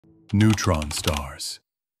Neutron stars,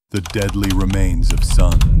 the deadly remains of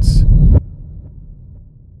suns.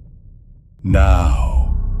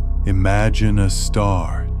 Now, imagine a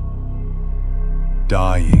star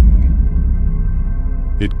dying.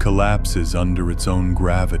 It collapses under its own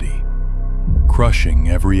gravity, crushing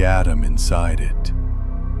every atom inside it.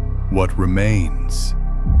 What remains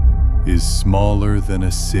is smaller than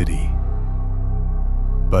a city,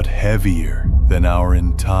 but heavier than our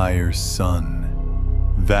entire sun.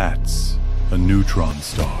 That's a neutron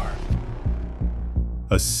star.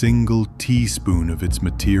 A single teaspoon of its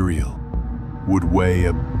material would weigh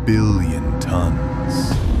 1 billion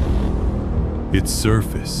tons. Its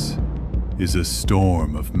surface is a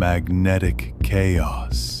storm of magnetic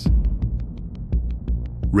chaos.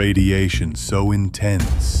 Radiation so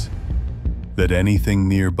intense that anything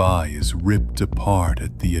nearby is ripped apart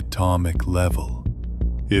at the atomic level.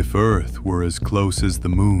 If Earth were as close as the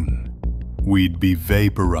moon, we'd be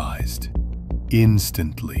vaporized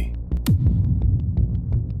instantly.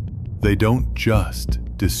 They don't just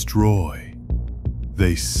destroy,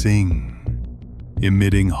 they sing,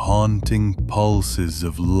 emitting haunting pulses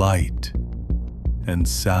of light and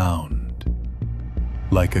sound,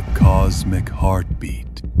 like a cosmic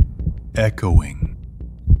heartbeat, echoing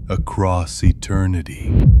across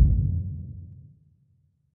eternity.